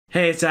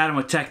Hey, it's Adam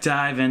with Tech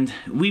Dive, and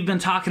we've been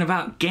talking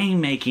about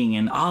game making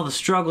and all the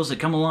struggles that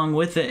come along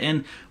with it,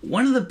 and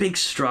one of the big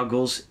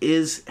struggles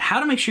is how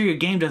to make sure your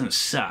game doesn't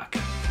suck.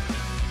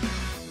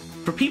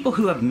 For people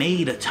who have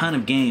made a ton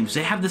of games,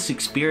 they have this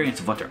experience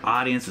of what their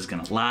audience is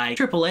going to like.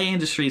 AAA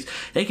industries,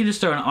 they can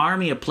just throw an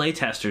army of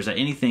playtesters at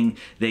anything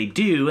they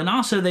do, and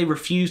also they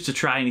refuse to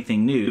try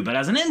anything new. But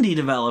as an indie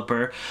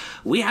developer,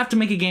 we have to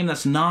make a game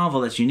that's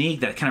novel, that's unique,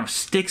 that kind of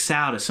sticks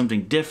out as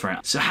something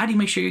different. So how do you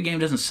make sure your game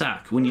doesn't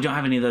suck when you don't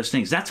have any of those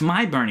things? That's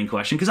my burning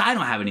question, because I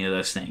don't have any of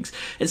those things.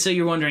 And so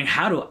you're wondering,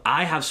 how do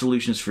I have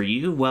solutions for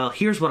you? Well,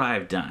 here's what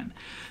I've done.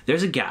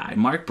 There's a guy,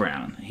 Mark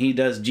Brown. He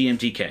does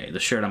GMTK,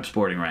 the shirt I'm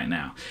sporting right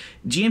now.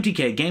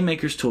 GMTK, Game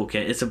Maker's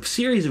Toolkit, it's a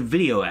series of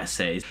video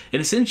essays,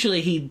 and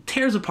essentially he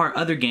tears apart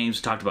other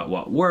games, talked about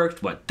what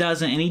worked, what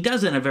doesn't, and he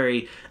does it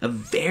in a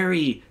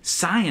very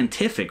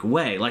scientific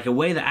way, like a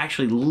way that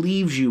actually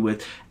leaves you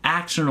with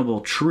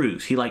actionable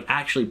truths. He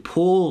actually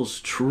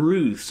pulls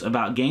truths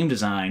about game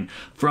design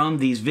from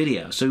these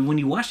videos. So when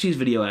you watch these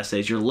video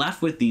essays, you're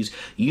left with these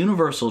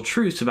universal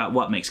truths about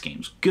what makes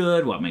games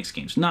good, what makes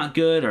games not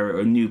good,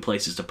 or new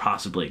places to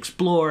possibly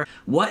explore.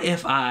 What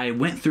if I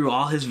went through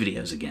all his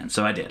videos again?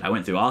 So I did. I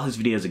went through all his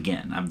videos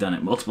again. I've done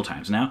it multiple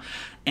times now.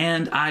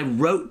 And I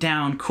wrote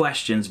down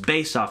questions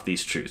based off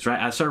these truths, right?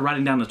 I started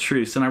writing down the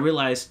truths, and I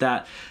realized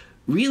that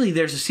really,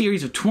 there's a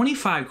series of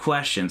 25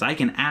 questions I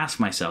can ask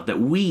myself, that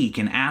we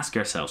can ask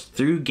ourselves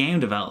through game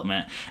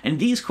development. And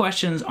these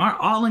questions aren't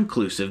all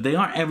inclusive. They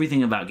aren't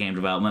everything about game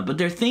development, but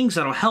they're things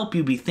that'll help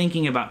you be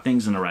thinking about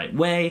things in the right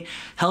way,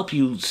 help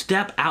you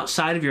step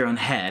outside of your own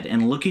head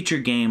and look at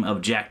your game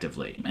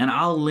objectively. And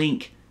I'll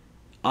link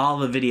all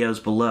the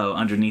videos below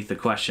underneath the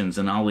questions,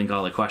 and I'll link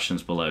all the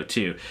questions below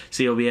too,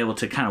 so you'll be able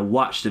to kind of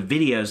watch the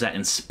videos that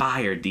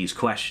inspired these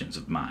questions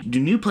of mine.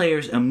 Do new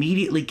players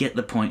immediately get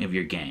the point of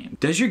your game?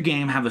 Does your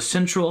game have a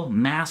central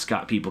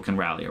mascot people can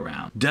rally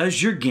around?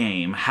 Does your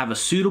game have a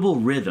suitable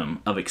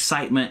rhythm of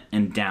excitement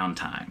and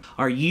downtime?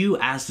 Are you,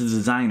 as the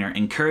designer,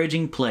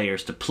 encouraging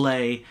players to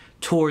play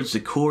towards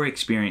the core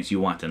experience you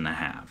want them to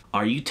have?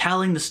 Are you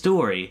telling the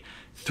story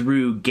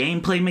through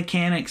gameplay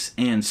mechanics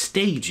and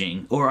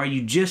staging, or are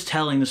you just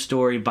telling the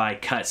story by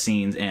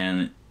cutscenes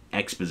and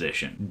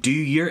exposition? Do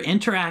your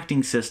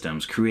interacting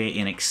systems create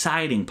an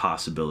exciting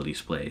possibility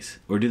space,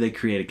 or do they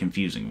create a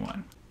confusing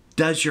one?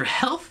 Does your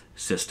health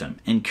system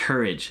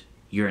encourage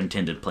your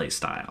intended play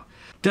style?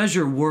 Does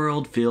your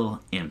world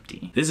feel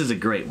empty? This is a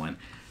great one.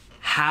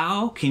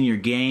 How can your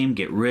game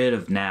get rid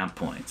of nav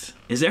points?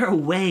 Is there a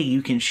way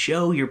you can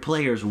show your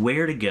players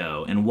where to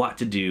go and what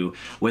to do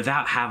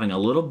without having a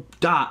little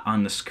dot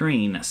on the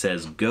screen that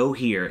says, go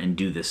here and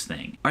do this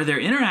thing? Are there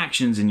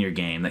interactions in your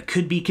game that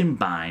could be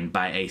combined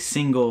by a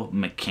single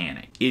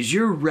mechanic? Is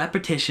your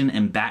repetition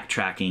and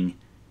backtracking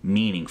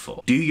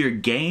meaningful? Do your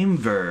game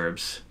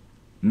verbs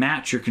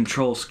match your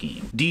control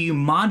scheme? Do you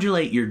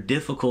modulate your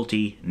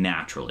difficulty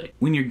naturally?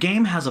 When your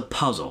game has a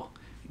puzzle,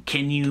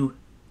 can you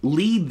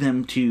lead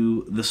them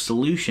to the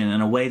solution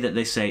in a way that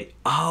they say,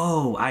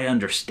 oh, I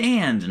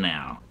understand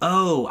now.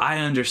 Oh, I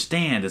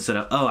understand, instead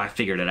of, oh, I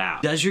figured it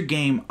out. Does your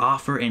game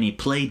offer any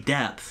play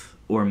depth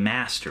or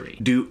mastery?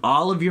 Do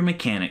all of your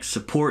mechanics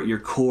support your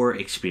core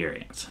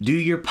experience? Do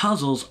your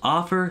puzzles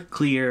offer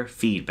clear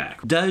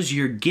feedback? Does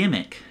your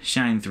gimmick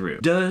shine through?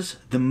 Does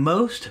the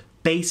most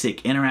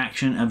basic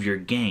interaction of your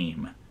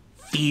game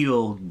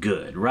feel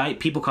good, right?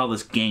 People call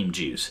this game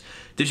juice.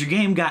 Does your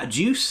game got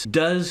juice?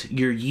 Does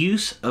your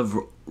use of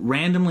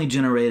randomly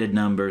generated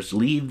numbers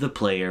leave the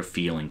player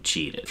feeling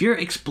cheated? If you're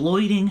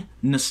exploiting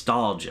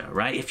nostalgia,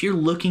 right? If you're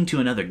looking to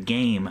another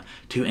game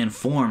to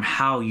inform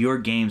how your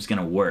game's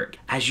gonna work,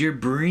 as you're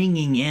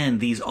bringing in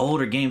these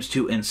older games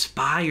to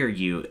inspire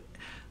you,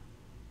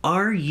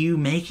 are you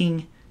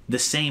making the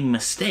same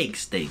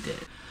mistakes they did?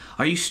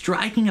 Are you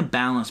striking a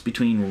balance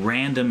between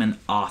random and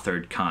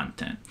authored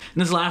content?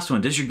 And this last one,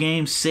 does your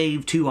game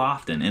save too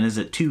often, and is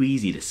it too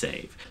easy to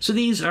save? So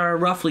these are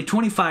roughly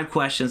 25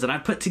 questions that I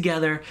put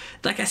together,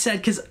 like I said,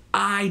 because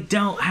I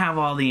don't have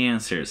all the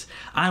answers.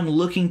 I'm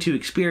looking to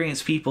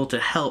experienced people to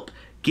help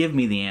give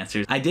me the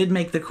answers. I did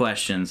make the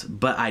questions,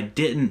 but I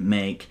didn't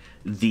make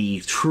the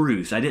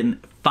truth. I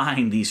didn't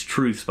find these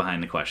truths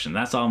behind the question.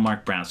 That's all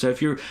Mark Brown. So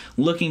if you're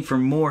looking for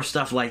more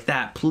stuff like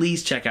that,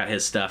 please check out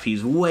his stuff.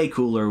 He's way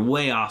cooler,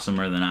 way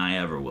awesomer than I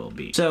ever will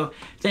be. So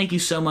thank you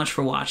so much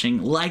for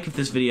watching. Like if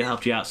this video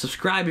helped you out.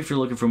 Subscribe if you're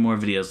looking for more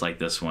videos like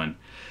this one.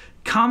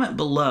 Comment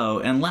below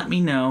and let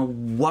me know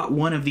what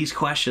one of these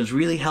questions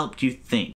really helped you think.